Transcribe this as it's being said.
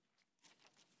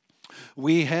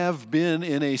We have been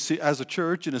as a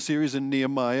church in a series in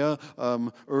Nehemiah.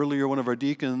 Earlier, one of our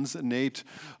deacons, Nate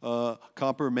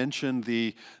Copper, mentioned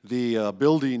the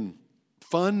building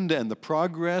fund and the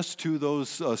progress to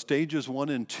those stages 1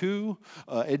 and 2,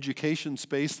 education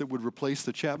space that would replace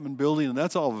the Chapman building, and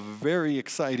that's all very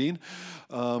exciting.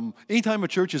 Anytime a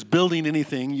church is building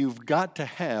anything, you've got to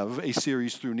have a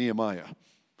series through Nehemiah.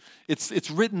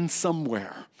 It's written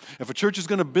somewhere. If a church is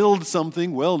going to build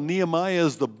something, well, Nehemiah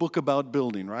is the book about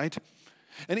building, right?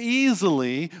 And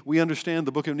easily we understand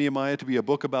the book of Nehemiah to be a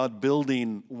book about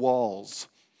building walls,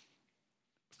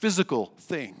 physical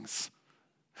things.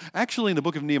 Actually, in the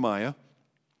book of Nehemiah,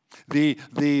 the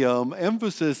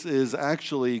emphasis is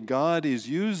actually God is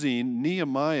using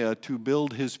Nehemiah to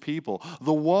build his people.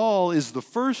 The wall is the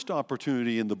first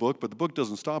opportunity in the book, but the book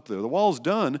doesn't stop there. The wall's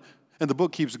done, and the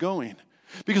book keeps going.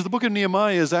 Because the book of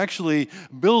Nehemiah is actually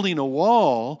building a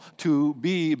wall to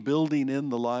be building in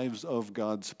the lives of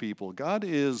God's people. God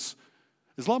is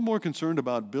a lot more concerned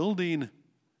about building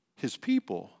his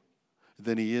people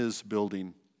than he is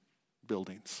building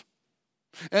buildings.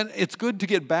 And it's good to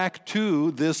get back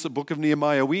to this book of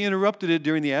Nehemiah. We interrupted it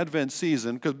during the Advent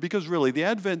season because really the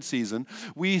Advent season,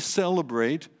 we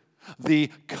celebrate the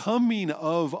coming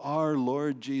of our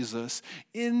Lord Jesus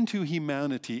into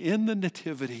humanity, in the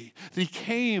nativity. He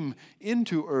came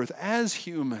into earth as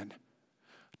human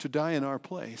to die in our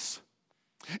place.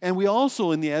 And we also,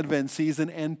 in the Advent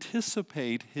season,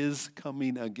 anticipate his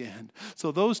coming again.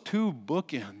 So those two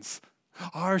bookends,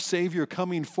 our Savior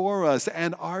coming for us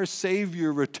and our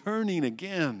Savior returning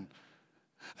again,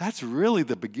 that's really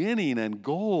the beginning and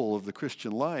goal of the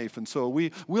Christian life. And so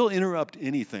we'll interrupt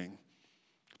anything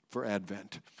for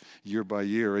Advent, year by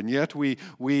year. And yet we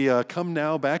come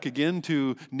now back again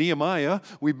to Nehemiah.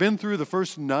 We've been through the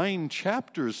first 9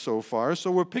 chapters so far,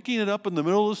 so we're picking it up in the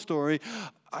middle of the story.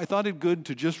 I thought it good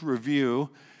to just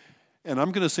review, and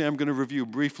I'm going to review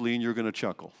briefly, and you're going to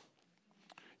chuckle.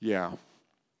 Yeah.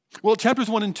 Well, chapters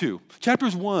 1 and 2.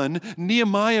 Chapters 1,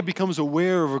 Nehemiah becomes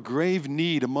aware of a grave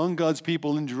need among God's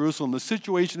people in Jerusalem. The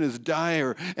situation is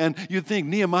dire, and you'd think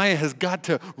Nehemiah has got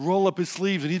to roll up his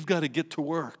sleeves and he's got to get to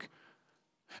work.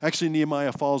 Actually,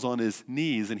 Nehemiah falls on his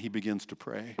knees and he begins to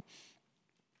pray.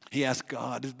 He asks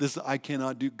God, this I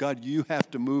cannot do. God, you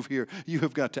have to move here. You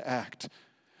have got to act.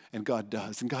 And God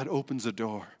does, and God opens a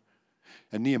door.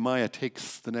 And Nehemiah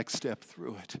takes the next step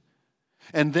through it.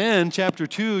 And then, chapter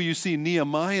 2, you see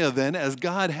Nehemiah then, as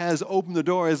God has opened the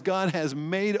door, as God has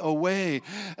made a way,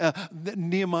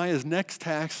 Nehemiah's next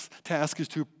task is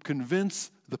to convince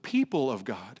the people of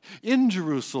God in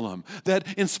Jerusalem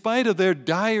that in spite of their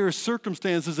dire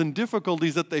circumstances and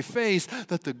difficulties that they face,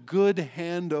 that the good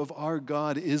hand of our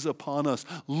God is upon us.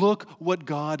 Look what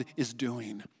God is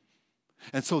doing.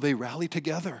 And so they rally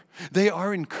together. They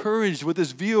are encouraged with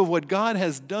this view of what God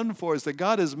has done for us, that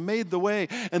God has made the way,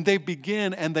 and they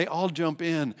begin and they all jump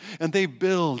in and they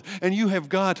build. And you have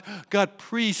got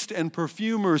priests and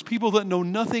perfumers, people that know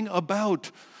nothing about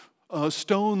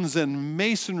stones and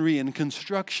masonry and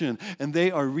construction, and they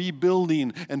are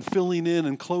rebuilding and filling in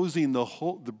and closing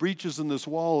the breaches in this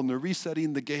wall, and they're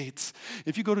resetting the gates.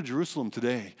 If you go to Jerusalem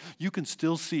today, you can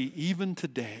still see, even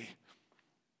today,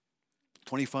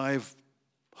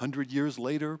 2,500 years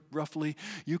later, roughly,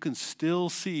 you can still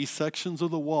see sections of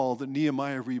the wall that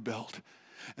Nehemiah rebuilt.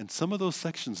 And some of those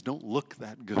sections don't look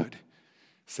that good.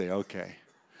 Say, okay,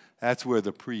 that's where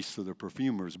the priests or the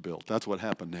perfumers built. That's what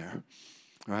happened there.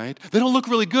 Right? They don't look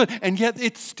really good, and yet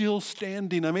it's still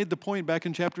standing. I made the point back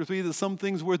in chapter 3 that some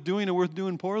things worth doing are worth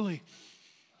doing poorly.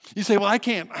 You say, well, I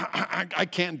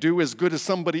can't do as good as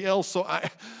somebody else, so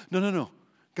No.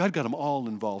 God got them all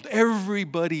involved.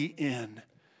 Everybody in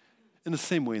the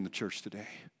same way in the church today.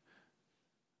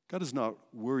 God is not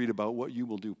worried about what you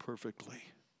will do perfectly,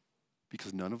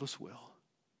 because none of us will.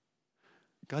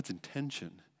 God's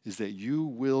intention is that you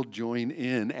will join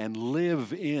in and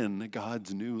live in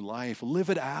God's new life.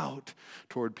 Live it out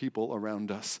toward people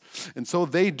around us. And so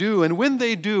they do. And when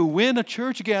they do, when a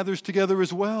church gathers together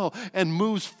as well and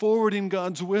moves forward in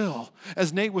God's will,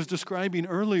 as Nate was describing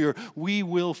earlier, we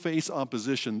will face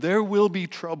opposition. There will be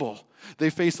trouble.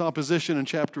 They face opposition in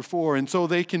chapter 4. And so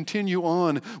they continue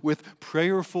on with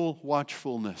prayerful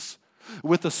watchfulness.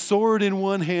 With a sword in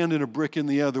one hand and a brick in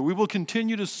the other. We will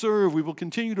continue to serve. We will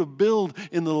continue to build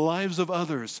in the lives of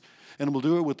others. And we'll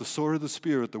do it with the sword of the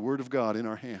Spirit, the Word of God, in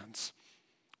our hands,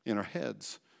 in our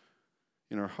heads,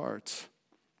 in our hearts.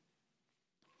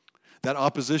 That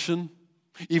opposition,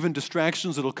 even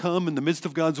distractions that will come in the midst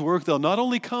of God's work, they'll not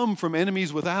only come from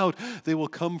enemies without, they will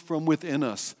come from within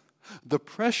us. the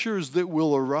pressures that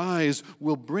will arise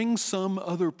will bring some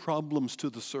other problems to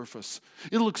the surface.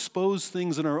 It'll expose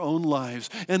things in our own lives.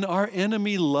 And our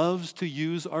enemy loves to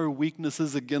use our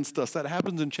weaknesses against us. That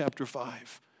happens in chapter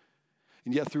 5.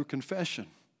 And yet through confession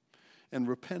and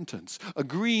repentance,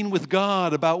 agreeing with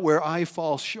God about where I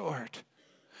fall short,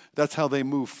 that's how they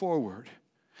move forward.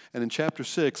 And in chapter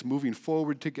 6, moving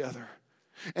forward together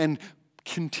and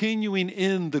continuing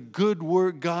in the good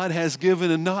work God has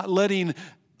given and not letting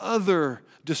other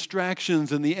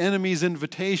distractions and the enemy's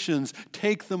invitations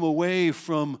take them away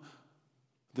from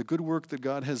the good work that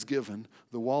God has given.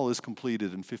 The wall is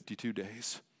completed in 52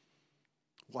 days.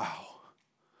 Wow.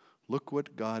 Look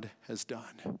what God has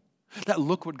done. That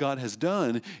look what God has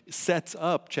done sets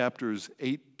up chapters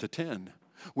 8 to 10,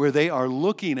 where they are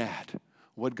looking at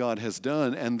what God has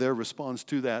done and their response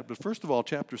to that. But first of all,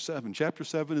 chapter 7. Chapter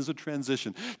 7 is a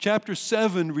transition. Chapter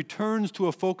 7 returns to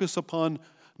a focus upon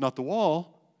not the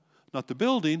wall, not the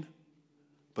building,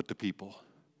 but the people.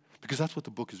 Because that's what the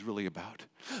book is really about.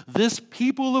 This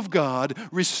people of God,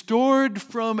 restored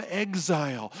from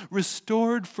exile,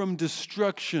 restored from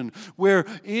destruction, where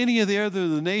any of the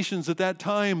other nations at that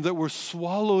time that were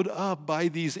swallowed up by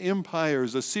these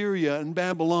empires, Assyria and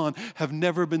Babylon, have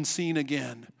never been seen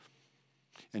again.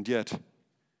 And yet,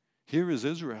 here is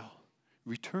Israel.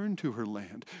 Return to her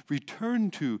land, return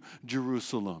to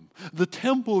Jerusalem, the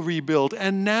temple rebuilt,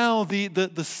 and now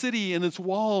the city and its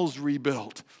walls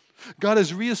rebuilt. God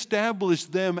has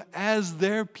reestablished them as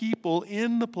their people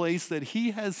in the place that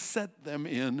He has set them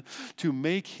in to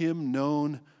make Him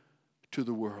known to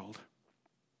the world.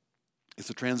 It's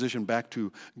a transition back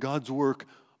to God's work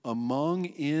among,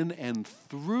 in, and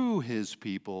through His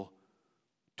people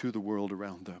to the world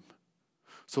around them.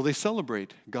 So they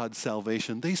celebrate God's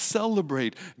salvation. They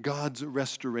celebrate God's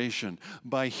restoration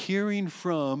by hearing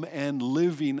from and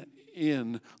living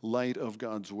in light of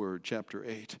God's word, chapter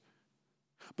 8.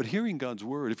 But hearing God's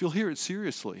word, if you'll hear it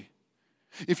seriously,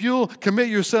 if you'll commit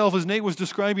yourself, as Nate was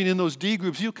describing in those D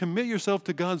groups, you'll commit yourself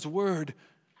to God's word,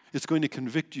 it's going to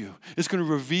convict you. It's going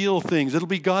to reveal things. It'll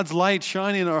be God's light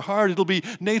shining in our heart. It'll be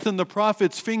Nathan the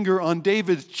prophet's finger on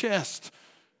David's chest.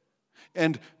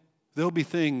 And there'll be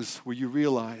things where you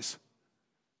realize,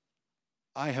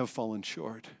 I have fallen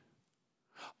short.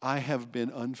 I have been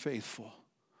unfaithful.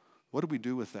 What do we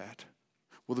do with that?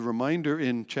 Well, the reminder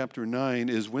in chapter 9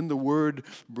 is when the word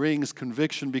brings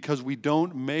conviction because we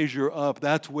don't measure up,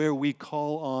 that's where we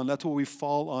call on, that's where we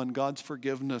fall on God's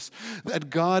forgiveness. That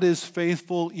God is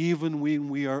faithful even when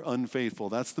we are unfaithful.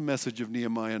 That's the message of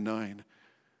Nehemiah 9.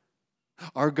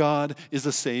 Our God is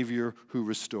a Savior who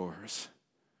restores.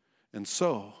 And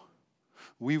so,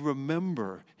 we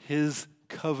remember His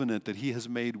covenant that He has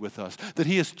made with us, that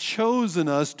He has chosen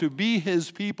us to be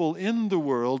His people in the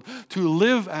world, to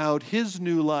live out His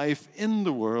new life in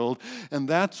the world, and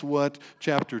that's what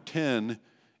chapter 10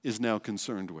 is now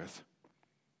concerned with.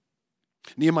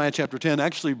 Nehemiah chapter 10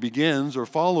 actually begins or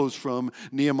follows from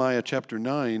Nehemiah chapter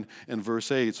 9 and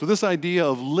verse 8. So this idea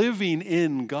of living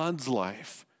in God's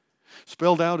life,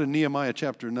 spelled out in Nehemiah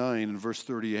chapter 9 and verse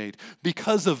 38,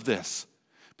 because of this,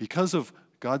 because of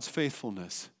God's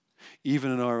faithfulness,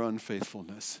 even in our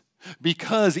unfaithfulness.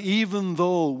 Because even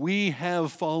though we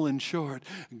have fallen short,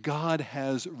 God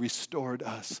has restored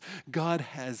us. God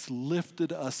has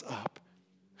lifted us up.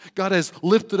 God has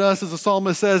lifted us, as the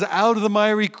psalmist says, out of the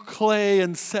miry clay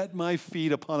and set my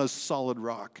feet upon a solid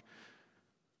rock.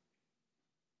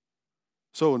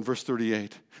 So in verse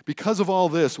 38, because of all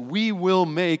this, we will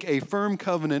make a firm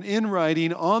covenant in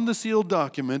writing on the sealed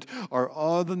document are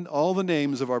all the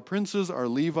names of our princes, our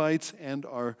Levites, and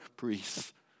our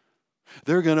priests.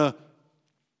 They're going to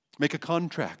make a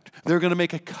contract. They're going to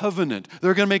make a covenant.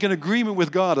 They're going to make an agreement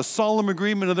with God, a solemn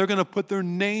agreement, and they're going to put their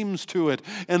names to it.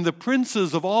 And the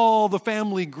princes of all the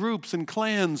family groups and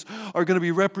clans are going to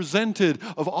be represented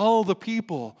of all the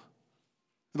people.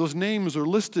 Those names are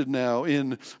listed now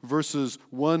in verses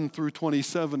 1 through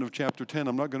 27 of chapter 10.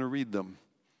 I'm not going to read them.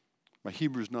 My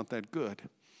Hebrew's not that good.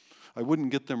 I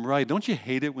wouldn't get them right. Don't you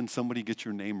hate it when somebody gets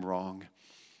your name wrong?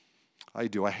 I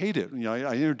do. I hate it.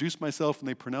 I introduce myself and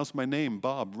they pronounce my name,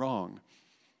 Bob, wrong.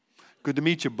 Good to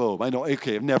meet you, Bob. I know,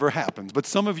 okay, it never happens. But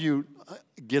some of you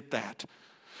get that.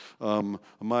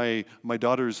 My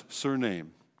daughter's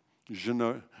surname,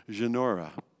 Genora,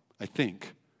 I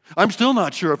think. I'm still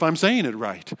not sure if I'm saying it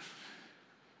right.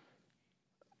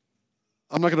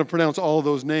 I'm not going to pronounce all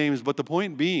those names, but the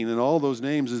point being in all those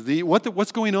names is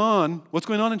what's going on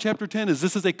in chapter 10 is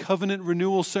this is a covenant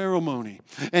renewal ceremony.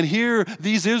 And here,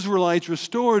 these Israelites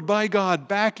restored by God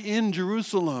back in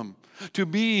Jerusalem, to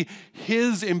be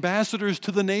his ambassadors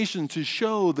to the nations, to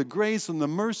show the grace and the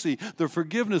mercy, the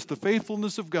forgiveness, the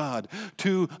faithfulness of God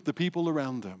to the people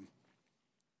around them.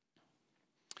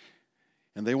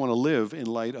 And they want to live in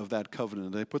light of that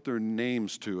covenant. They put their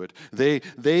names to it.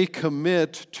 They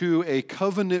commit to a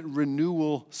covenant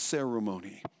renewal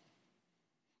ceremony.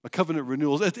 A covenant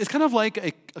renewal. It's kind of like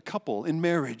a couple in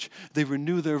marriage. They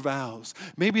renew their vows.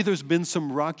 Maybe there's been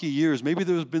some rocky years. Maybe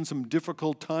there's been some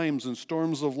difficult times and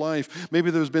storms of life. Maybe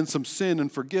there's been some sin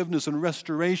and forgiveness and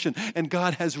restoration. And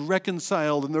God has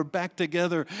reconciled and they're back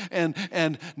together.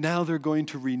 And now they're going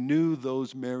to renew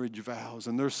those marriage vows.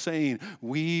 And they're saying,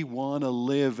 we want to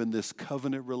live in this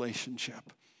covenant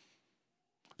relationship.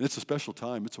 And it's a special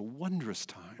time. It's a wondrous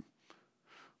time.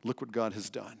 Look what God has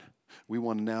done. We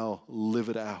want to now live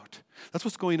it out. That's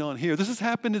what's going on here. This has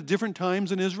happened at different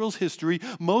times in Israel's history.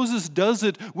 Moses does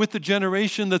it with the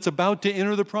generation that's about to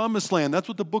enter the promised land. That's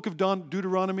what the book of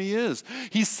Deuteronomy is.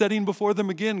 He's setting before them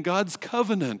again God's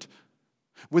covenant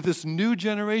with this new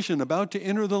generation about to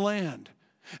enter the land.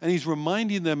 And he's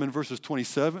reminding them in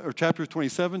chapters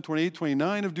 27, 28,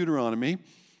 29 of Deuteronomy,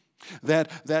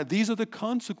 that these are the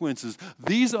consequences.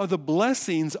 These are the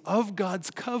blessings of God's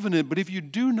covenant. But if you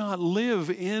do not live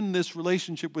in this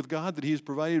relationship with God that he has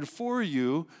provided for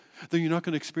you, then you're not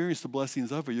going to experience the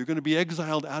blessings of it. You're going to be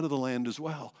exiled out of the land as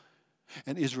well.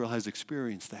 And Israel has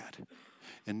experienced that.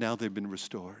 And now they've been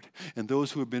restored. And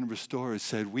those who have been restored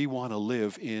said, we want to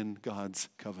live in God's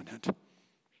covenant.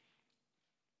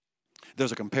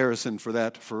 There's a comparison for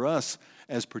that for us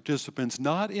as participants,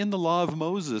 not in the law of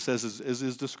Moses as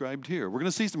is described here. We're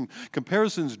going to see some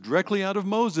comparisons directly out of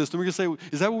Moses, and we're going to say,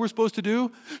 is that what we're supposed to do?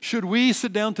 Should we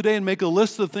sit down today and make a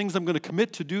list of things I'm going to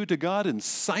commit to do to God and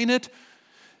sign it?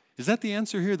 Is that the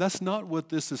answer here? That's not what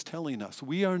this is telling us.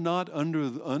 We are not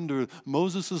under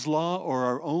Moses' law or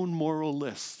our own moral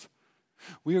list.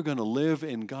 We are going to live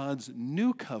in God's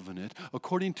new covenant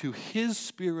according to his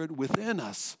Spirit within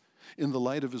us, in the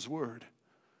light of his word.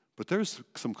 But there's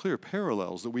some clear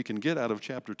parallels that we can get out of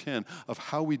chapter 10 of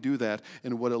how we do that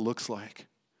and what it looks like.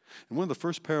 And one of the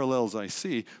first parallels I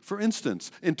see, for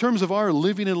instance, in terms of our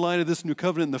living in light of this new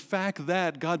covenant and the fact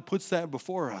that God puts that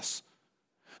before us,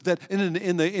 that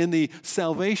in the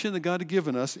salvation that God had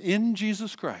given us in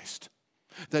Jesus Christ,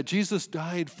 that Jesus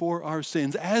died for our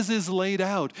sins, as is laid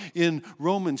out in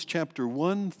Romans chapter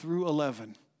 1 through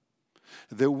 11.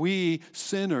 That we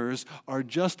sinners are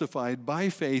justified by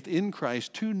faith in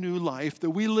Christ to new life, that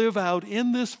we live out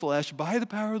in this flesh by the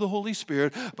power of the Holy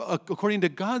Spirit, according to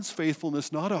God's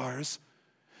faithfulness, not ours.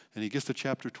 And he gets to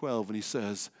chapter 12 and he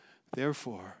says,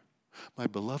 therefore, my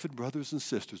beloved brothers and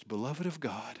sisters, beloved of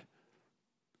God,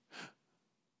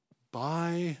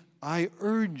 I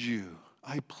urge you,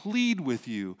 I plead with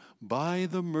you by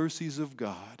the mercies of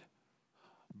God,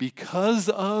 because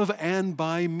of and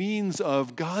by means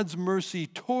of God's mercy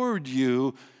toward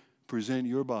you, present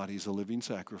your bodies a living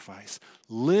sacrifice.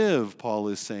 Live, Paul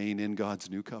is saying, in God's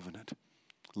new covenant.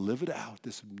 Live it out.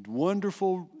 This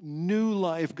wonderful new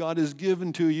life God has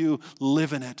given to you,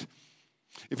 live in it.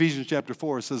 Ephesians chapter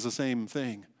 4 says the same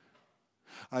thing.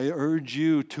 I urge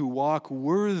you to walk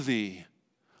worthy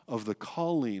of the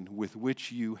calling with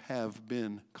which you have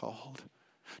been called.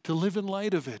 To live in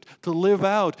light of it, to live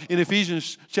out. In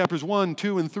Ephesians chapters 1,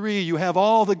 2, and 3, you have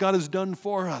all that God has done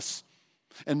for us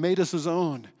and made us his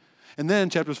own. And then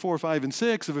chapters 4, 5, and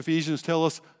 6 of Ephesians tell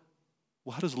us,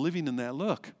 well, how does living in that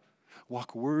look?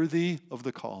 Walk worthy of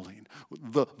the calling.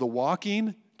 The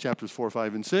walking, chapters 4,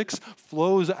 5, and 6,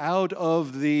 flows out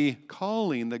of the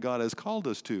calling that God has called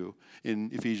us to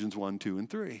in Ephesians 1, 2, and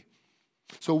 3.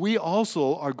 So we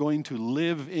also are going to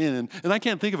live in, and I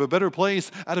can't think of a better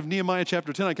place out of Nehemiah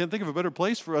chapter 10, I can't think of a better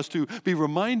place for us to be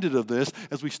reminded of this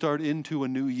as we start into a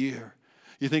new year.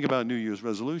 You think about New Year's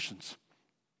resolutions,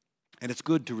 and it's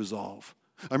good to resolve.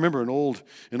 I remember an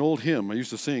old hymn I used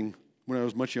to sing when I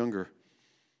was much younger.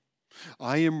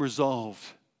 I am resolved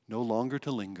no longer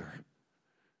to linger,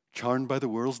 charmed by the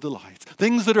world's delights.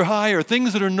 Things that are higher,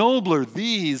 things that are nobler,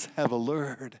 these have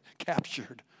allured,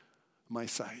 captured my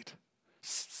sight.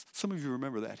 Some of you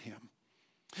remember that hymn.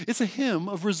 It's a hymn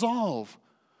of resolve,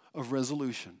 of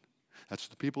resolution. That's what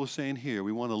the people are saying here.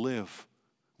 We want to live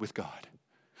with God.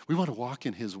 We want to walk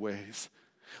in his ways.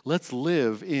 Let's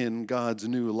live in God's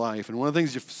new life. And one of the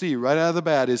things you see right out of the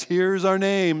bat is here's our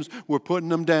names. We're putting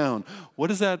them down. What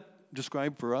does that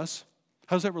describe for us?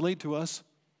 How does that relate to us?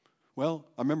 Well,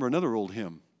 I remember another old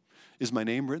hymn. Is my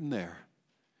name written there?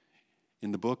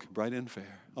 In the book, bright and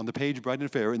fair. On the page, bright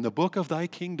and fair. In the book of thy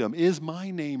kingdom is my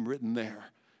name written there.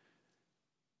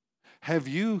 Have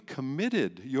you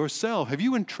committed yourself? Have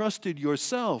you entrusted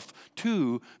yourself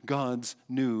to God's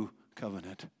new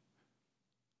covenant?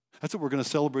 That's what we're going to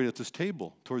celebrate at this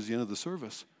table towards the end of the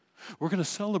service. We're going to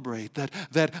celebrate that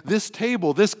this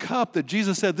table, this cup that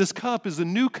Jesus said, this cup is the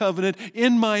new covenant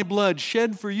in my blood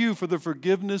shed for you for the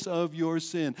forgiveness of your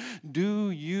sin.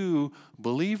 Do you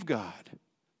believe God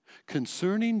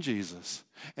concerning Jesus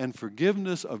and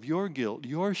forgiveness of your guilt,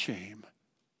 your shame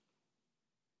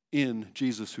in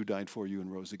Jesus who died for you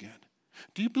and rose again?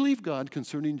 Do you believe God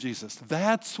concerning Jesus?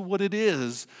 That's what it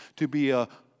is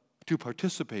to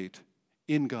participate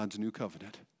in God's new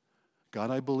covenant. God,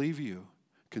 I believe you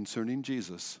concerning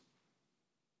Jesus,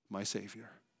 my Savior.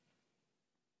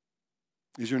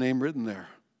 Is your name written there?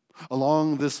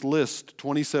 Along this list,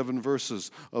 27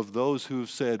 verses of those who have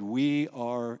said, we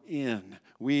are in.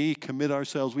 We commit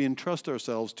ourselves, we entrust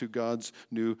ourselves to God's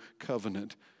new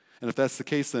covenant. And if that's the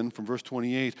case, then from verse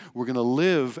 28, we're going to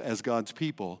live as God's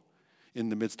people in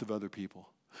the midst of other people.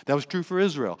 That was true for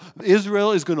Israel.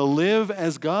 Israel is going to live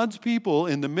as God's people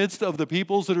in the midst of the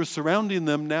peoples that are surrounding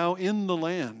them now in the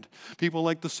land. People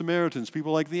like the Samaritans,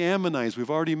 people like the Ammonites we've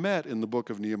already met in the book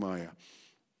of Nehemiah.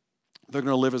 They're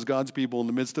going to live as God's people in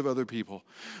the midst of other people.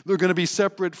 They're going to be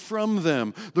separate from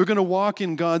them. They're going to walk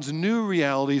in God's new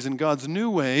realities and God's new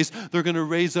ways. They're going to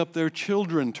raise up their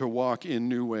children to walk in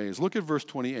new ways. Look at verse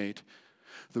 28.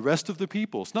 The rest of the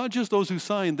people, it's not just those who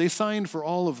signed, they signed for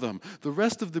all of them. The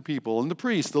rest of the people and the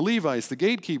priests, the Levites, the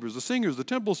gatekeepers, the singers, the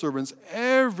temple servants,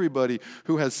 everybody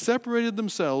who has separated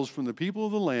themselves from the people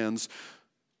of the lands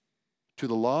to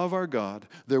the law of our God,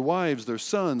 their wives, their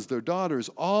sons, their daughters,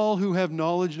 all who have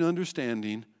knowledge and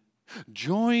understanding,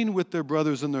 join with their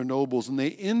brothers and their nobles, and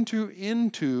they enter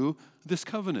into this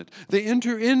covenant. They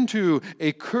enter into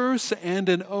a curse and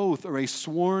an oath, or a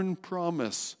sworn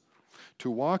promise, to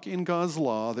walk in God's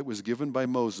law that was given by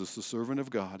Moses, the servant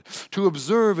of God, to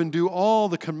observe and do all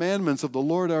the commandments of the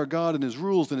Lord our God and his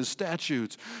rules and his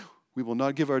statutes. We will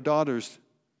not give our daughters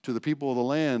to the people of the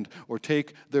land or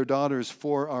take their daughters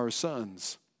for our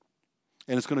sons.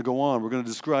 And it's going to go on. We're going to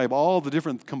describe all the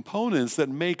different components that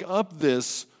make up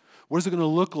this. What is it going to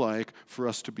look like for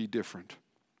us to be different?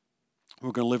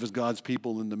 We're going to live as God's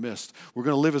people in the midst. We're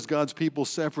going to live as God's people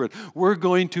separate. We're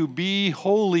going to be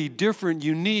holy, different,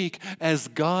 unique, as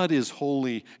God is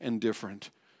holy and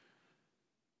different.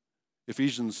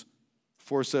 Ephesians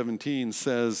 4:17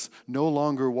 says, no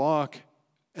longer walk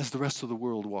as the rest of the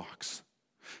world walks.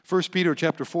 1 Peter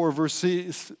chapter 4, verse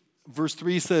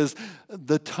 3 says,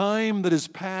 the time that is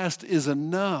past is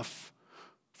enough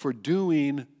for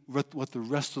doing what the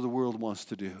rest of the world wants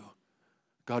to do.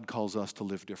 God calls us to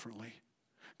live differently.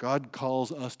 God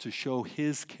calls us to show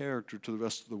his character to the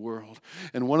rest of the world.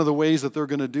 And one of the ways that they're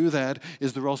going to do that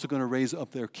is they're also going to raise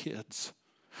up their kids.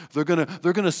 They're going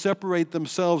to separate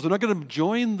themselves. They're not going to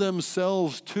join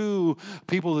themselves to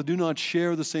people that do not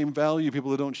share the same value,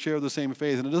 people that don't share the same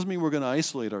faith. And it doesn't mean we're going to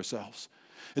isolate ourselves.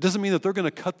 It doesn't mean that they're going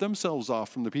to cut themselves off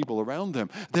from the people around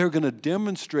them. They're going to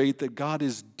demonstrate that God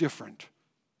is different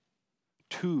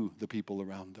to the people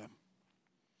around them.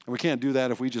 And we can't do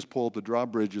that if we just pull up the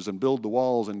drawbridges and build the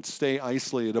walls and stay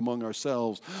isolated among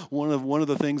ourselves. One of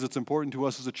the things that's important to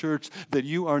us as a church, that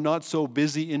you are not so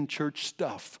busy in church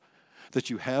stuff that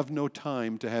you have no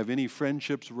time to have any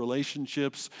friendships,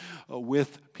 relationships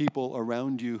with people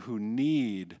around you who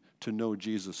need to know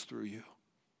Jesus through you.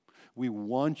 We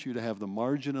want you to have the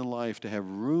margin in life, to have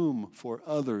room for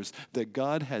others that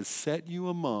God has set you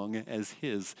among as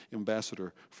his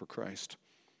ambassador for Christ.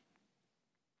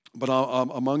 But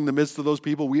among the midst of those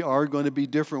people, we are going to be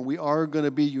different. We are going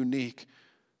to be unique.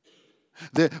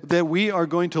 That we are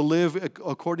going to live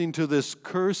according to this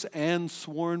curse and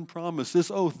sworn promise,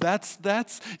 this oath.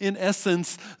 That's in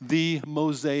essence the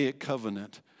Mosaic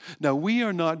covenant. Now, we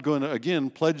are not going to,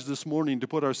 again, pledge this morning to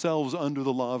put ourselves under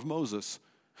the law of Moses,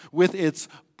 with its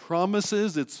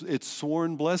promises, its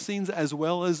sworn blessings, as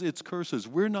well as its curses.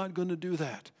 We're not going to do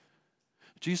that.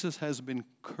 Jesus has been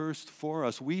cursed for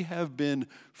us. We have been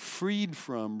freed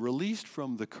from, released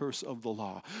from the curse of the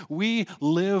law. We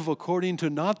live according to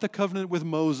not the covenant with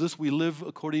Moses, we live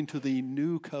according to the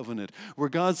new covenant, where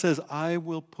God says, I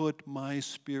will put my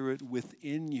spirit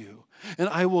within you, and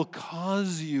I will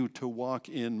cause you to walk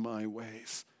in my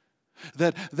ways.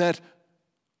 That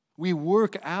we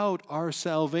work out our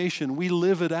salvation. We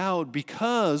live it out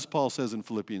because, Paul says in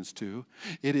Philippians 2,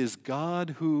 it is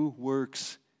God who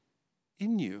works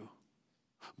in you,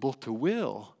 both to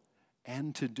will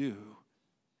and to do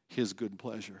his good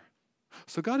pleasure.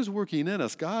 So God is working in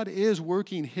us. God is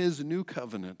working his new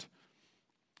covenant.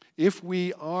 If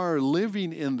we are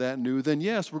living in that new, then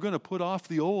yes, we're going to put off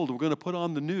the old. We're going to put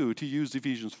on the new, to use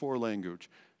Ephesians 4 language.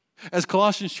 As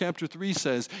Colossians chapter 3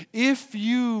 says, if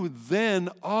you then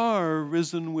are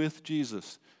risen with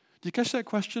Jesus. Do you catch that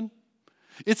question?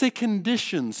 It's a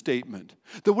condition statement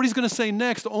that what he's going to say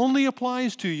next only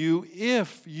applies to you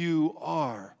if you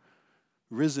are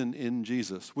risen in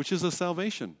Jesus, which is a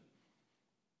salvation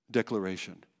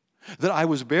declaration. That I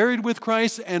was buried with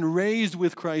Christ and raised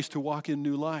with Christ to walk in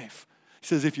new life. He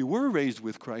says, if you were raised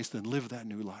with Christ, then live that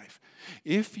new life.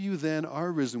 If you then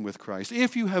are risen with Christ,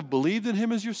 if you have believed in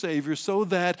him as your Savior, so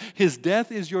that his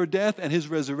death is your death and his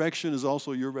resurrection is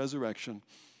also your resurrection.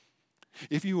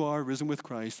 If you are risen with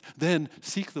Christ, then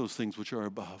seek those things which are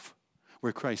above,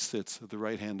 where Christ sits at the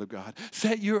right hand of God.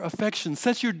 Set your affections,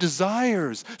 set your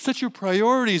desires, set your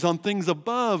priorities on things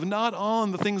above, not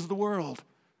on the things of the world.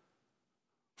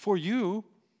 For you,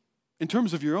 in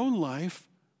terms of your own life,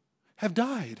 have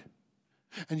died.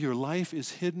 And your life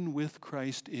is hidden with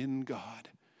Christ in God.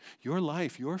 Your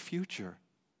life, your future.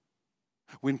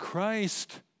 When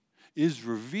Christ is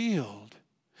revealed,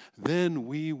 then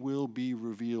we will be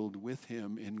revealed with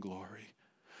him in glory.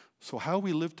 So how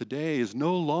we live today is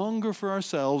no longer for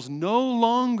ourselves, no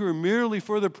longer merely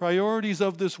for the priorities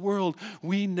of this world.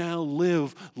 We now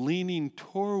live leaning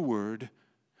toward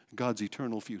God's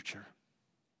eternal future.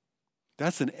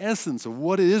 That's an essence of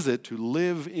what is it to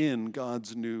live in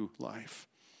God's new life.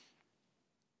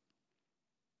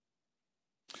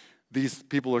 These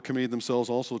people are committing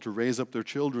themselves also to raise up their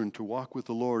children to walk with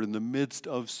the Lord in the midst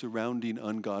of surrounding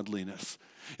ungodliness.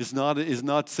 It's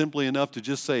not simply enough to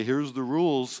just say, here's the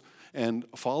rules and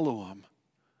follow them.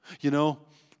 You know,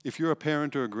 if you're a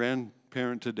parent or a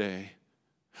grandparent today,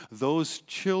 those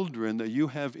children that you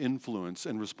have influence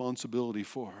and responsibility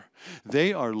for,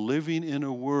 they are living in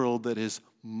a world that is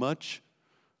much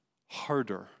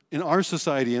harder. In our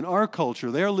society, in our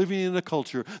culture, they are living in a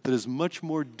culture that is much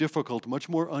more difficult, much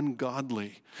more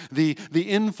ungodly. The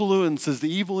influences,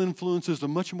 the evil influences are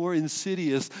much more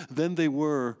insidious than they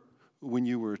were when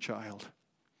you were a child.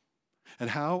 And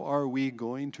how are we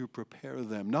going to prepare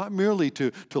them? Not merely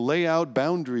to lay out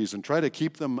boundaries and try to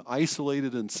keep them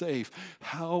isolated and safe.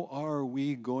 How are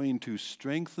we going to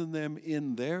strengthen them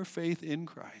in their faith in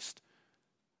Christ,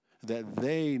 that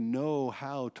they know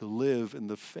how to live in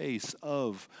the face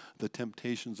of the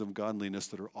temptations of godliness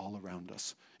that are all around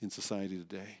us in society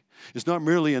today? It's not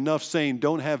merely enough saying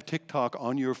don't have TikTok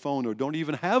on your phone or don't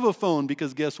even have a phone,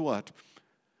 because guess what?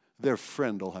 Their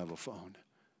friend will have a phone.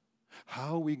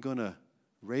 How are we going to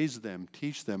raise them,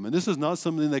 teach them? And this is not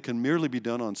something that can merely be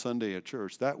done on Sunday at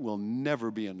church. That will never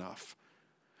be enough.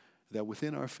 That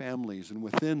within our families and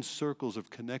within circles of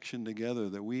connection together,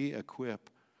 that we equip,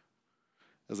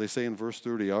 as they say in verse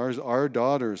 30, our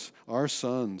daughters, our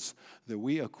sons, that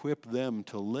we equip them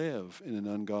to live in an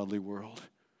ungodly world.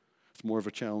 It's more of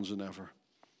a challenge than ever.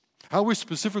 How are we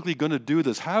specifically going to do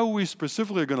this? How are we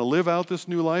specifically going to live out this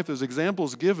new life? There's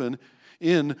examples given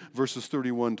in verses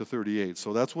 31 to 38.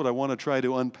 So that's what I want to try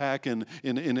to unpack in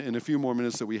a few more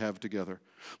minutes that we have together.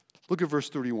 Look at verse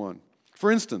 31.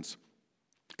 For instance,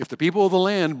 if the people of the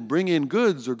land bring in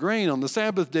goods or grain on the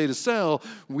Sabbath day to sell,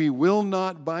 we will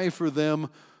not buy for them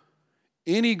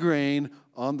any grain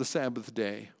on the Sabbath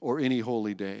day or any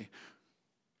holy day.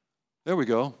 There we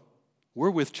go. We're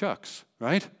with Chuck's,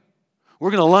 right? We're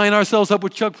going to line ourselves up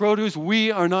with Chuck produce. We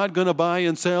are not going to buy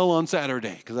and sell on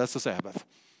Saturday because that's the Sabbath.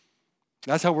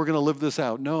 That's how we're going to live this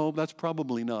out. No, that's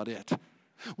probably not it.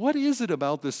 What is it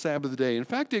about this Sabbath day? In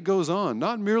fact, it goes on,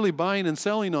 not merely buying and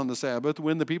selling on the Sabbath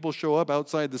when the people show up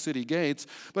outside the city gates,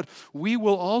 but we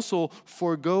will also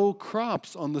forego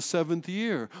crops on the seventh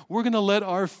year. We're going to let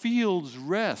our fields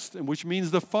rest, which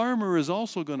means the farmer is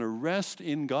also going to rest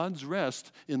in God's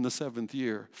rest in the seventh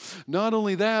year. Not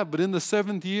only that, but in the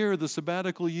seventh year, the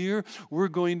sabbatical year, we're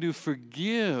going to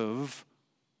forgive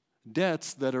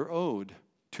debts that are owed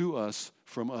to us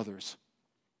from others.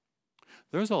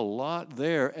 There's a lot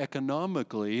there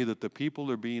economically that the people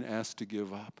are being asked to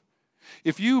give up.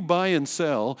 If you buy and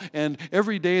sell, and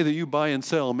every day that you buy and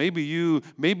sell, maybe you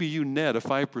net a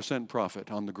 5% profit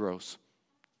on the gross.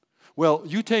 Well,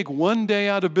 you take one day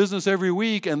out of business every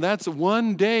week, and that's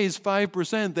one day's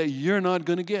 5% that you're not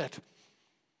going to get.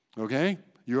 Okay?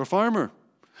 You're a farmer.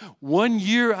 1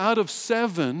 year out of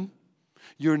 7,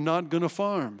 you're not going to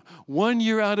farm. 1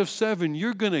 year out of 7,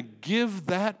 you're going to give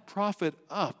that profit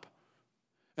up.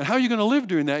 And how are you going to live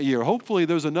during that year? Hopefully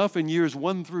there's enough in years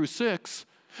 1 through 6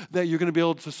 that you're going to be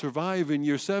able to survive in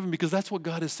year 7, because that's what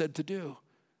God has said to do.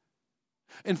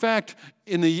 In fact,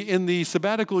 in the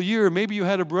sabbatical year, maybe you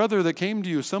had a brother that came to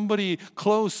you, somebody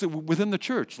close within the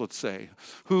church, let's say,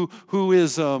 who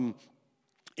is in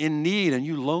need, and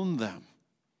you loaned them.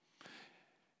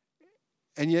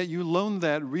 And yet you loaned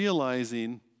that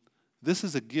realizing this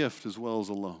is a gift as well as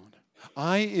a loan.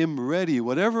 I am ready,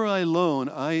 whatever I loan,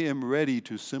 I am ready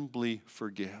to simply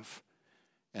forgive.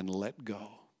 and let go.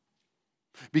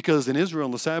 Because in Israel,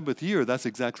 in the Sabbath year, that's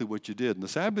exactly what you did. In the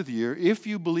Sabbath year, if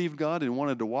you believed God and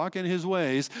wanted to walk in His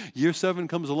ways, year 7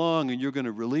 comes along and you're going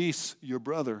to release your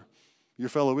brother, your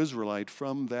fellow Israelite,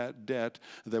 from that debt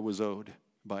that was owed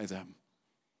by them.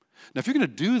 Now, if you're going to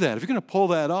do that, if you're going to pull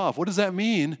that off, what does that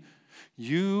mean?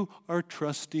 You are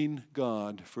trusting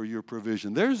God for your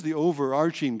provision. There's the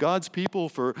overarching God's people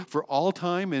for all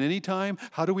time and any time.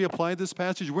 How do we apply this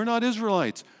passage? We're not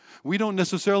Israelites. We don't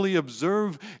necessarily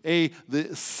observe the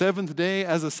seventh day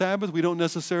as a Sabbath. We don't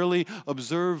necessarily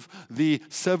observe the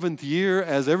 7th year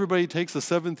as everybody takes the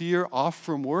 7th year off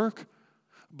from work.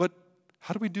 But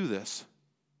how do we do this?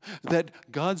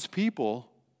 That God's people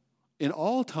in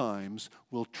all times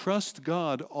will trust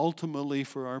God ultimately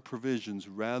for our provisions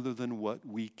rather than what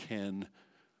we can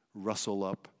rustle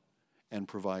up and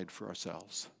provide for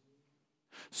ourselves.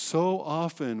 So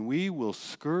often we will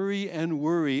scurry and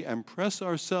worry and press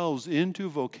ourselves into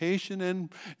vocation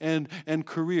and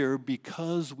career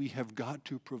because we have got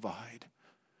to provide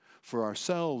for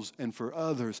ourselves and for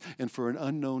others and for an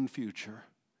unknown future.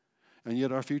 And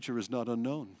yet our future is not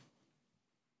unknown.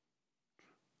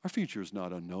 Our future is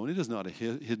not unknown. It is not a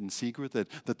hidden secret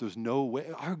that there's no way.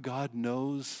 Our God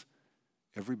knows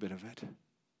every bit of it.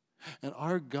 And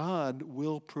our God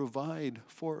will provide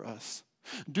for us.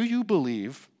 Do you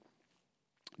believe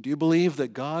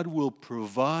that God will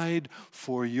provide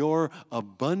for your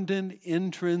abundant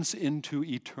entrance into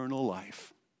eternal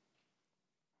life?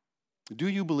 Do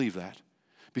you believe that?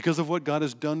 Because of what God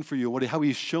has done for you, how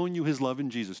He's shown you His love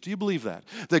in Jesus. Do you believe that?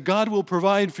 That God will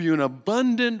provide for you an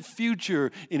abundant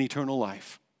future in eternal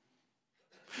life?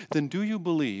 Then do you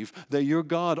believe that your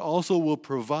God also will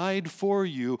provide for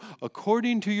you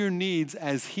according to your needs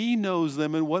as He knows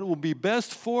them and what will be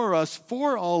best for us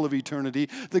for all of eternity,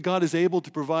 that God is able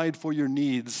to provide for your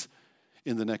needs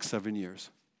in the next 7 years?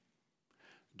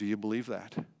 Do you believe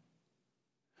that?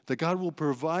 That God will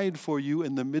provide for you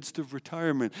in the midst of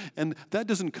retirement. And that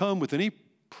doesn't come with any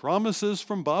promises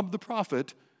from Bob the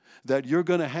prophet that you're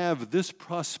going to have this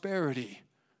prosperity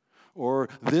or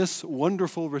this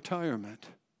wonderful retirement.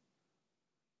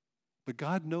 But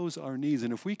God knows our needs,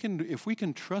 and if we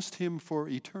can trust Him for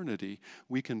eternity,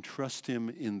 we can trust Him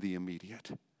in the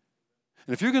immediate. And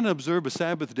if you're going to observe a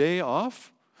Sabbath day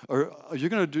off, or you're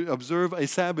going to observe a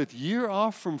Sabbath year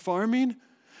off from farming,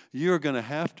 you're going to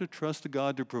have to trust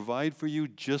God to provide for you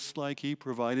just like He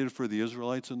provided for the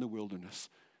Israelites in the wilderness.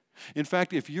 In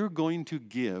fact, if you're going to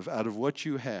give out of what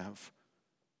you have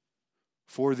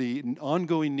for the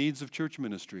ongoing needs of church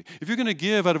ministry, if you're going to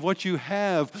give out of what you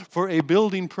have for a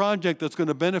building project that's going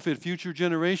to benefit future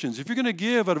generations, if you're going to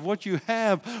give out of what you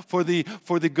have for the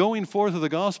going forth of the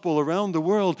gospel around the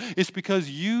world, it's because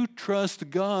you trust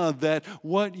God that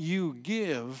what you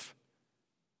give,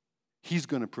 He's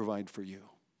going to provide for you.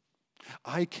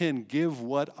 I can give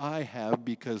what I have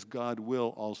because God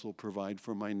will also provide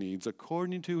for my needs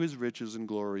according to His riches and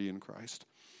glory in Christ.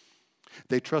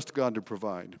 They trust God to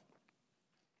provide.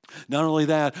 Not only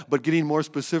that, but getting more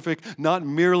specific, not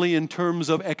merely in terms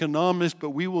of economics,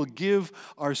 but we will give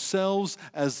ourselves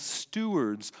as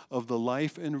stewards of the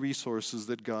life and resources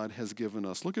that God has given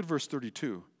us. Look at verse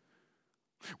 32.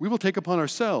 We will take upon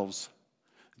ourselves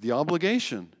the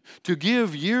obligation to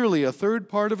give yearly a third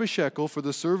part of a shekel for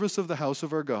the service of the house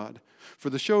of our God, for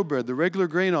the showbread, the regular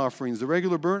grain offerings, the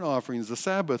regular burnt offerings, the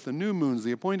Sabbath, the new moons,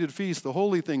 the appointed feasts, the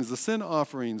holy things, the sin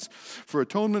offerings, for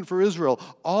atonement for Israel,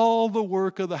 all the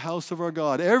work of the house of our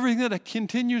God, everything that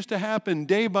continues to happen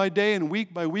day by day and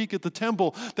week by week at the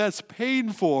temple, that's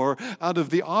paid for out of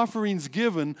the offerings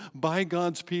given by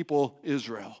God's people,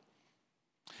 Israel.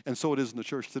 And so it is in the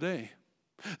church today.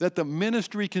 That the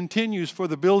ministry continues for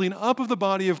the building up of the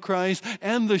body of Christ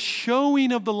and the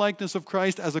showing of the likeness of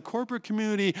Christ as a corporate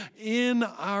community in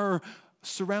our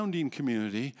surrounding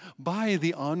community by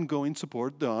the ongoing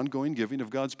support, the ongoing giving of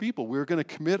God's people. We're going to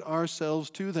commit ourselves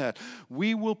to that.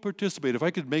 We will participate, if I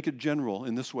could make it general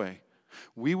in this way,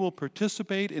 we will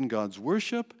participate in God's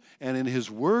worship and in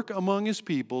His work among His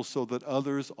people so that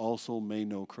others also may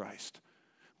know Christ.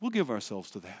 We'll give ourselves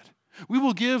to that. We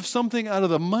will give something out of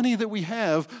the money that we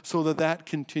have so that that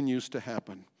continues to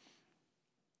happen.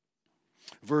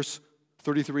 Verse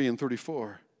 33 and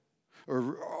 34,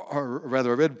 or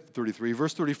rather I read 33,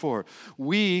 verse 34.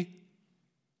 We,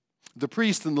 the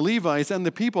priests and the Levites and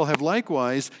the people, have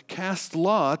likewise cast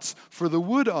lots for the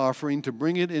wood offering to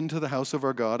bring it into the house of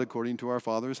our God according to our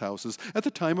fathers' houses at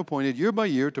the time appointed year by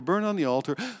year to burn on the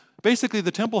altar. Basically, the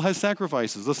temple has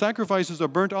sacrifices. The sacrifices are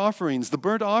burnt offerings. The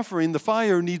burnt offering, the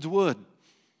fire, needs wood.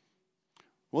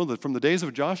 Well, from the days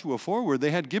of Joshua forward, they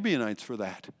had Gibeonites for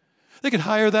that. They could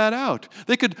hire that out.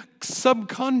 They could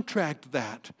subcontract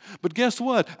that. But guess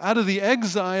what? Out of the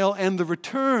exile and the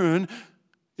return,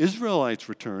 Israelites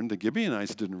returned. The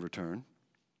Gibeonites didn't return.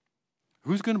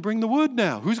 Who's going to bring the wood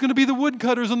now? Who's going to be the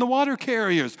woodcutters and the water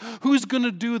carriers? Who's going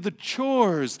to do the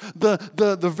chores,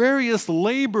 the various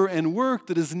labor and work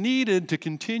that is needed to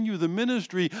continue the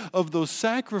ministry of those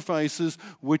sacrifices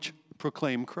which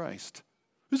proclaim Christ?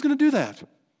 Who's going to do that?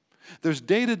 There's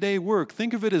day-to-day work.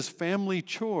 Think of it as family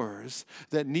chores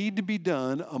that need to be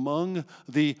done among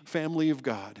the family of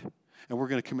God. And we're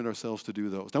going to commit ourselves to do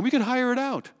those. Now, we can hire it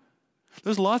out.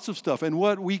 There's lots of stuff. And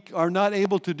what we are not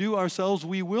able to do ourselves,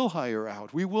 we will hire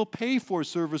out. We will pay for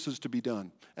services to be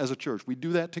done as a church. We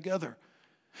do that together.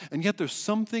 And yet there's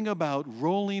something about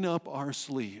rolling up our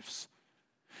sleeves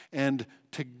and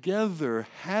together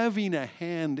having a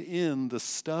hand in the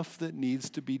stuff that needs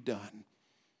to be done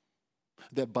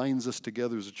that binds us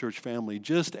together as a church family,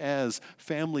 just as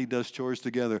family does chores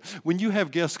together. When you have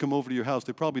guests come over to your house,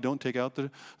 they probably don't take out the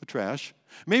trash.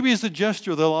 Maybe as a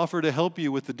gesture, they'll offer to help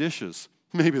you with the dishes.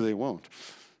 Maybe they won't.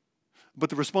 But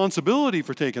the responsibility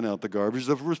for taking out the garbage,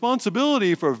 the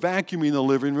responsibility for vacuuming the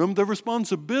living room, the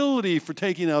responsibility for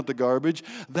taking out the garbage,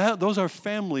 those are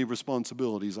family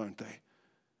responsibilities, aren't they?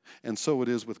 And so it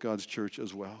is with God's church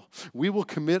as well. We will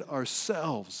commit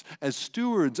ourselves as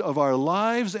stewards of our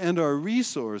lives and our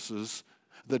resources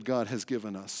that God has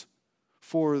given us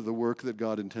for the work that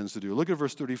God intends to do. Look at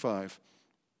verse 35.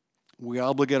 We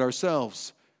obligate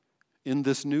ourselves in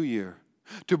this new year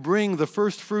to bring the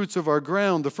first fruits of our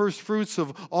ground, the first fruits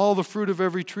of all the fruit of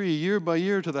every tree, year by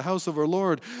year to the house of our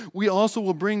Lord. We also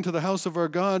will bring to the house of our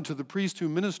God, to the priests who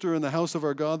minister in the house of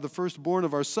our God, the firstborn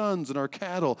of our sons and our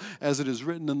cattle, as it is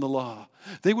written in the law.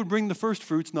 They would bring the first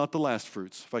fruits, not the last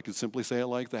fruits, if I could simply say it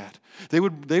like that. They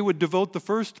would devote the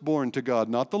firstborn to God,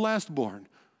 not the lastborn.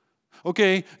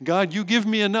 Okay, God, you give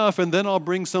me enough, and then I'll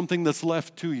bring something that's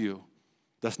left to you.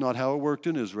 That's not how it worked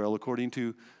in Israel, according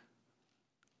to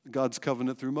God's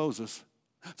covenant through Moses.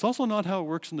 It's also not how it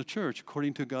works in the church,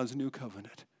 according to God's new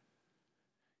covenant.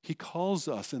 He calls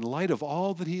us, in light of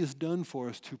all that He has done for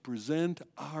us, to present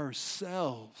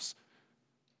ourselves.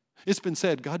 It's been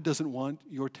said, God doesn't want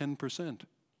your 10%.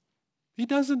 He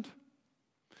doesn't.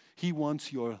 He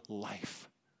wants your life.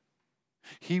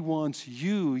 He wants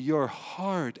you, your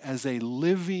heart, as a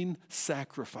living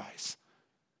sacrifice.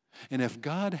 And if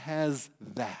God has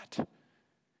that,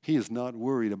 He is not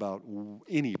worried about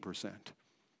any percent.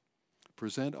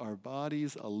 Present our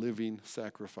bodies a living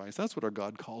sacrifice. That's what our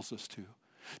God calls us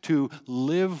to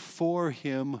live for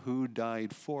Him who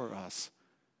died for us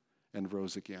and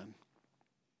rose again.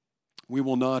 We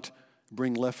will not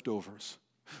bring leftovers.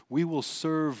 We will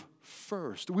serve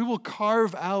first. We will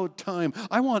carve out time.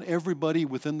 I want everybody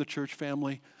within the church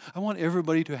family, I want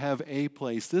everybody to have a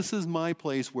place. This is my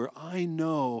place where I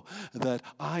know that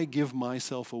I give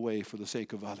myself away for the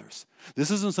sake of others. This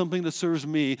isn't something that serves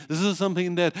me. This isn't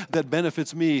something that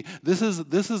benefits me. This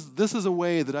is a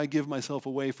way that I give myself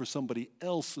away for somebody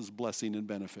else's blessing and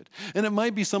benefit. And it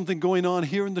might be something going on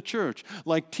here in the church,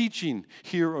 like teaching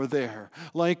here or there,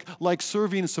 like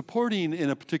serving and supporting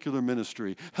in a particular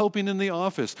ministry, helping in the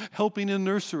office, helping in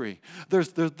nursery. There's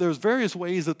various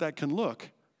ways that can look.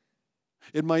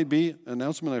 It might be,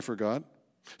 announcement I forgot,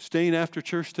 staying after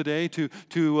church today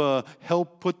to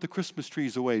help put the Christmas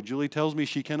trees away. Julie tells me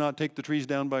she cannot take the trees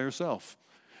down by herself.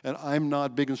 And I'm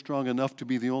not big and strong enough to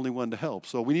be the only one to help.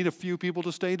 So we need a few people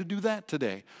to stay to do that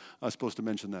today. I was supposed to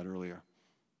mention that earlier.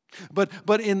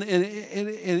 But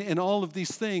in all of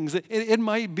these things, it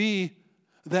might be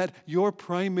that your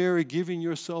primary giving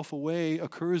yourself away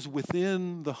occurs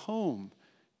within the home,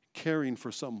 caring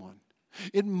for someone.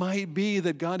 It might be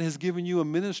that God has given you a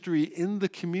ministry in the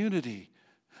community,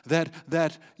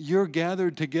 that you're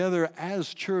gathered together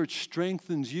as church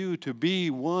strengthens you to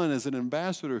be one as an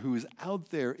ambassador who is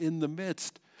out there in the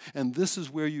midst. And this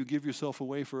is where you give yourself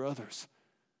away for others.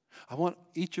 I want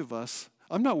each of us,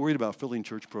 I'm not worried about filling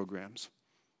church programs.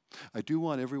 I do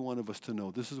want every one of us to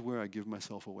know this is where I give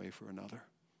myself away for another.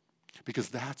 Because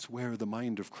that's where the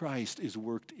mind of Christ is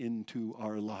worked into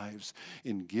our lives,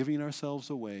 in giving ourselves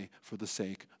away for the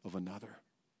sake of another.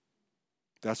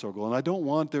 That's our goal. And I don't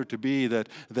want there to be that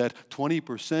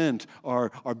 20%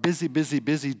 are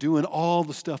busy doing all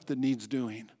the stuff that needs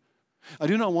doing. I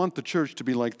do not want the church to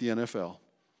be like the NFL.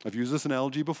 I've used this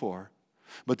analogy before.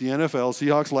 But the NFL,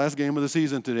 Seahawks' last game of the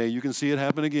season today, you can see it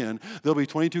happen again. There'll be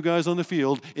 22 guys on the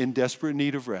field in desperate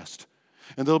need of rest.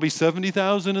 And there'll be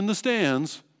 70,000 in the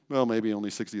stands. Well, maybe only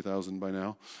 60,000 by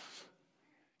now.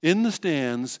 In the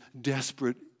stands,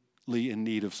 desperately in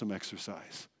need of some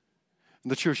exercise.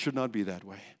 And the church should not be that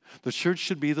way. The church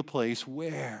should be the place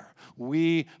where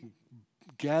we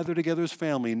gather together as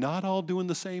family, not all doing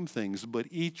the same things, but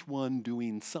each one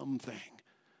doing something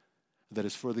that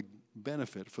is for the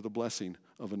benefit, for the blessing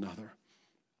of another.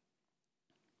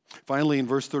 Finally, in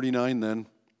verse 39 then,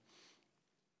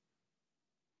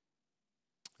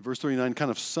 verse 39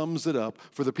 kind of sums it up.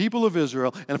 For the people of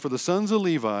Israel and for the sons of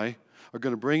Levi are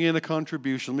going to bring in a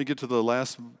contribution. Let me get to the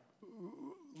last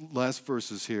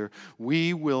verses here.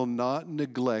 We will not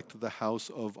neglect the house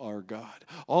of our God.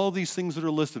 All these things that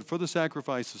are listed for the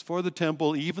sacrifices, for the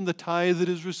temple, even the tithe that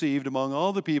is received among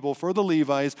all the people, for the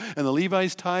Levites, and the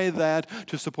Levites tithe that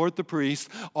to support the priests.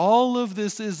 All of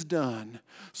this is done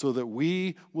so that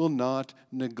we will not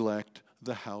neglect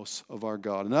the house of our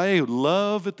God. And I would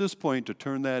love at this point to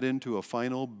turn that into a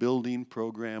final building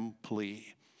program plea.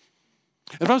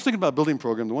 If I was thinking about building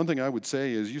program, the one thing I would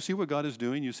say is, you see what God is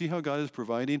doing? You see how God is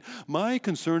providing? My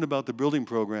concern about the building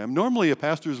program, normally a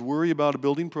pastor's worry about a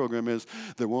building program is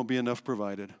there won't be enough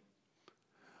provided.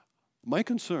 My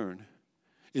concern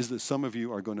is that some of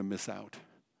you are going to miss out.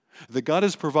 That God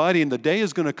is providing, the day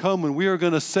is going to come when we are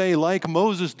going to say, like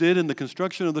Moses did in the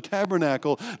construction of the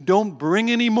tabernacle, don't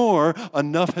bring any more,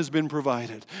 enough has been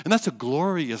provided. And that's a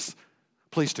glorious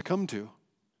place to come to.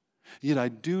 Yet I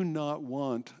do not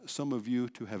want some of you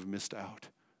to have missed out.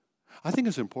 I think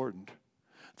it's important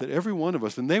that every one of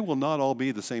us, and they will not all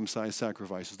be the same size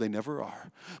sacrifices, they never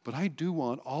are, but I do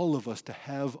want all of us to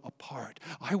have a part.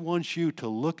 I want you to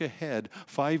look ahead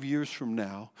 5 years from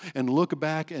now and look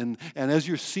back, and as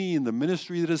you're seeing the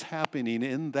ministry that is happening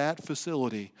in that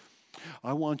facility,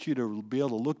 I want you to be able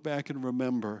to look back and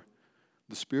remember,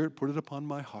 the Spirit put it upon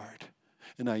my heart.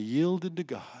 And I yielded to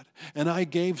God, and I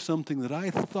gave something that I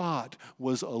thought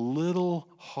was a little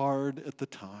hard at the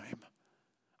time.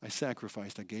 I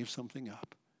sacrificed, I gave something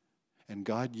up. And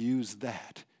God used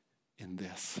that in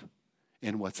this,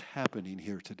 in what's happening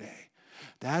here today.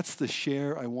 That's the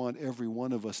share I want every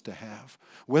one of us to have.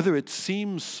 Whether it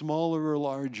seems smaller or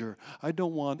larger, I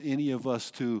don't want any of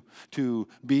us to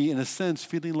be, in a sense,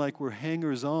 feeling like we're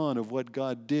hangers-on of what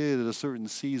God did at a certain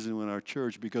season in our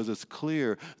church, because it's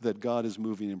clear that God is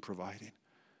moving and providing.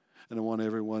 And I want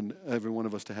every one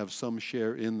of us to have some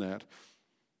share in that.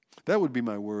 That would be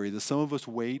my worry, that some of us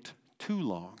wait too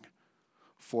long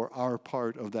for our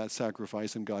part of that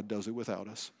sacrifice, and God does it without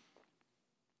us.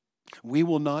 We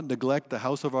will not neglect the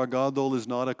house of our God, though it is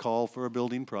not a call for a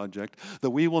building project. That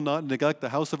we will not neglect the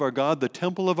house of our God, the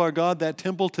temple of our God. That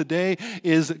temple today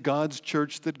is God's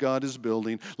church that God is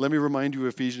building. Let me remind you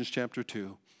of Ephesians chapter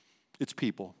 2. It's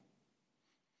people.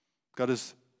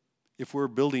 If we're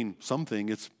building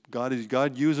something,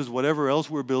 God uses whatever else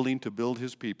we're building to build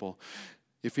his people.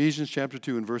 Ephesians chapter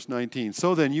 2 and verse 19.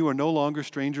 So then you are no longer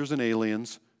strangers and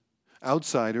aliens,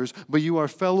 outsiders, but you are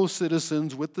fellow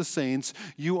citizens with the saints.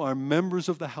 You are members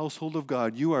of the household of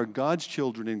God. You are God's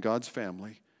children in God's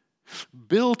family.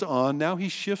 Built on, now he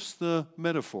shifts the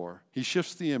metaphor, he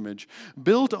shifts the image.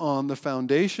 Built on the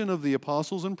foundation of the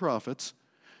apostles and prophets,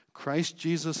 Christ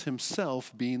Jesus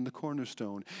himself being the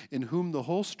cornerstone, in whom the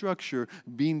whole structure,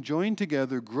 being joined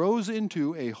together, grows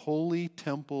into a holy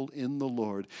temple in the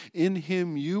Lord. In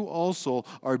him you also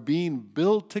are being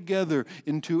built together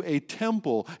into a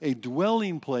temple, a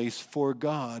dwelling place for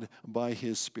God by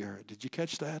his Spirit. Did you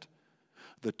catch that?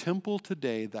 The temple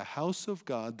today, the house of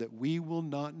God that we will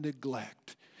not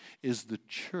neglect, is the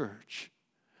church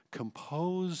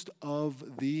composed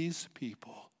of these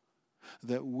people,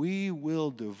 that we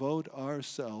will devote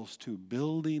ourselves to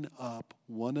building up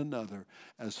one another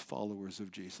as followers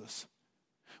of Jesus.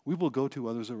 We will go to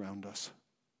others around us.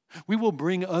 We will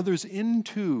bring others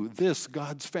into this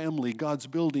God's family, God's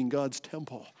building, God's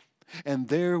temple. And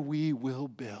there we will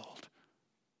build.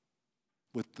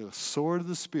 With the sword of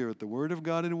the Spirit, the Word of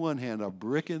God in one hand, a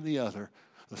brick in the other,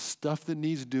 the stuff that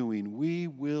needs doing, we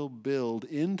will build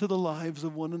into the lives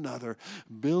of one another,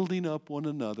 building up one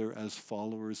another as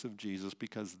followers of Jesus,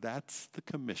 because that's the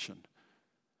commission.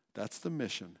 That's the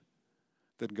mission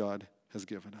that God has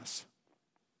given us.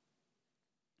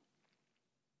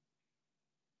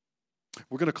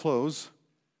 We're going to close,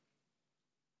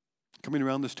 coming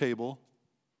around this table.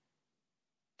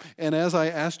 And as I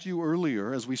asked you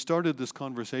earlier, as we started this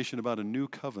conversation about a new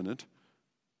covenant,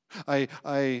 I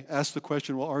asked the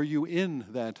question, well, are you in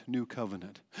that new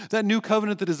covenant? That new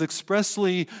covenant that is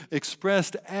expressly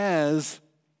expressed as,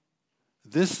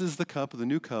 this is the cup of the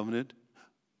new covenant,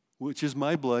 which is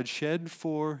my blood shed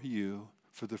for you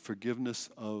for the forgiveness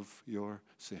of your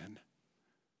sin.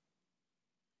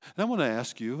 And I want to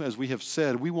ask you, as we have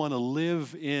said, we want to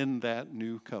live in that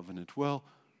new covenant. Well,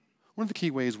 one of the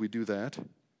key ways we do that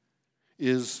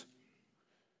is,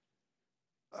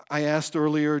 I asked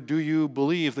earlier, do you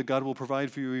believe that God will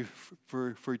provide for you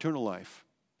for eternal life?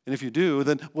 And if you do,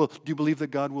 then, well, do you believe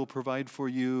that God will provide for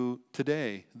you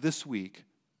today, this week,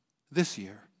 this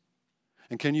year?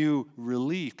 And can you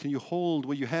hold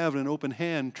what you have in an open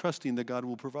hand, trusting that God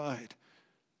will provide?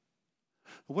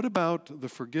 What about the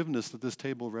forgiveness that this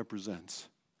table represents?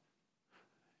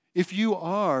 If you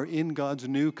are in God's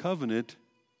new covenant,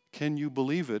 can you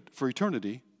believe it for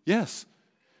eternity? Yes.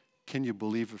 Can you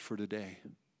believe it for today?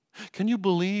 Can you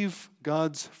believe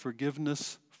God's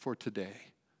forgiveness for today?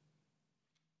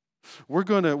 We're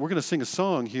gonna sing a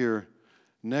song here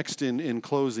next in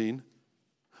closing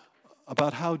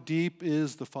about how deep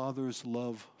is the Father's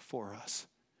love for us,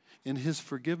 in his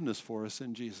forgiveness for us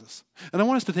in Jesus. And I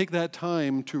want us to take that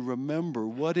time to remember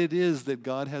what it is that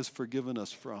God has forgiven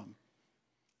us from.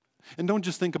 And don't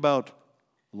just think about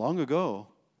long ago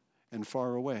and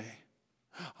far away.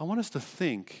 I want us to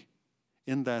think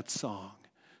in that song,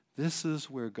 this is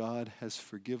where God has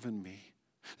forgiven me.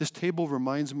 This table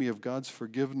reminds me of God's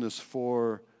forgiveness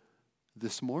for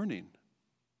this morning,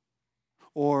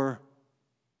 or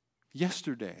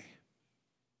yesterday,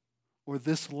 or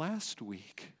this last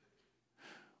week,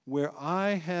 where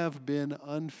I have been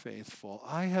unfaithful.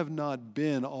 I have not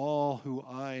been all who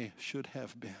I should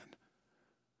have been,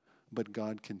 but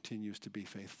God continues to be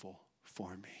faithful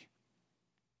for me.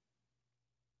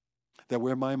 That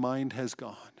where my mind has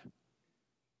gone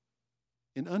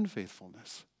in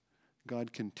unfaithfulness,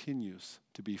 God continues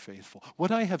to be faithful.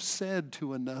 What I have said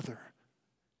to another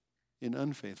in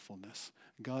unfaithfulness,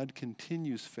 God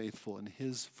continues faithful in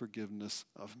his forgiveness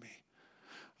of me.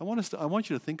 I want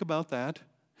you to think about that.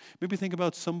 Maybe think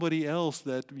about somebody else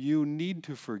that you need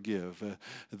to forgive,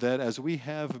 that as we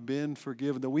have been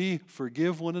forgiven, that we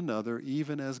forgive one another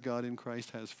even as God in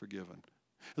Christ has forgiven.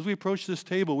 As we approach this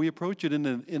table, we approach it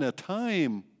in a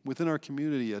time within our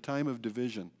community, a time of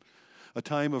division, a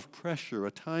time of pressure,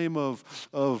 a time of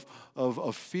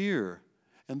fear,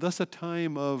 and thus a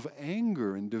time of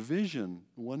anger and division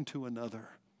one to another.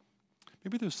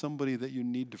 Maybe there's somebody that you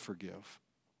need to forgive.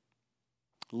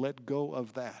 Let go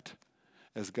of that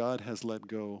as God has let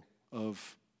go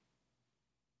of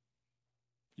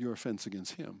your offense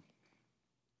against him.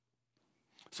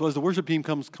 So as the worship team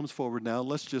comes forward now,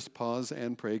 let's just pause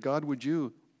and pray. God, would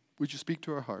you speak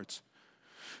to our hearts?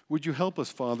 Would you help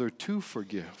us, Father, to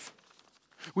forgive?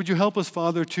 Would you help us,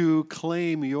 Father, to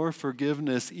claim your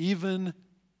forgiveness even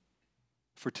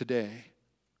for today,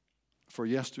 for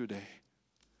yesterday,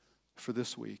 for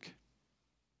this week?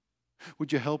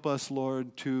 Would you help us,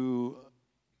 Lord, to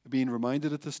being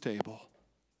reminded at this table,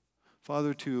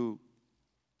 Father, to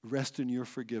rest in your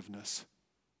forgiveness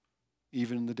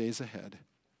even in the days ahead,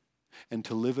 and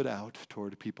to live it out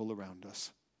toward people around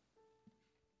us.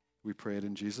 We pray it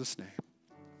in Jesus' name.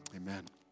 Amen.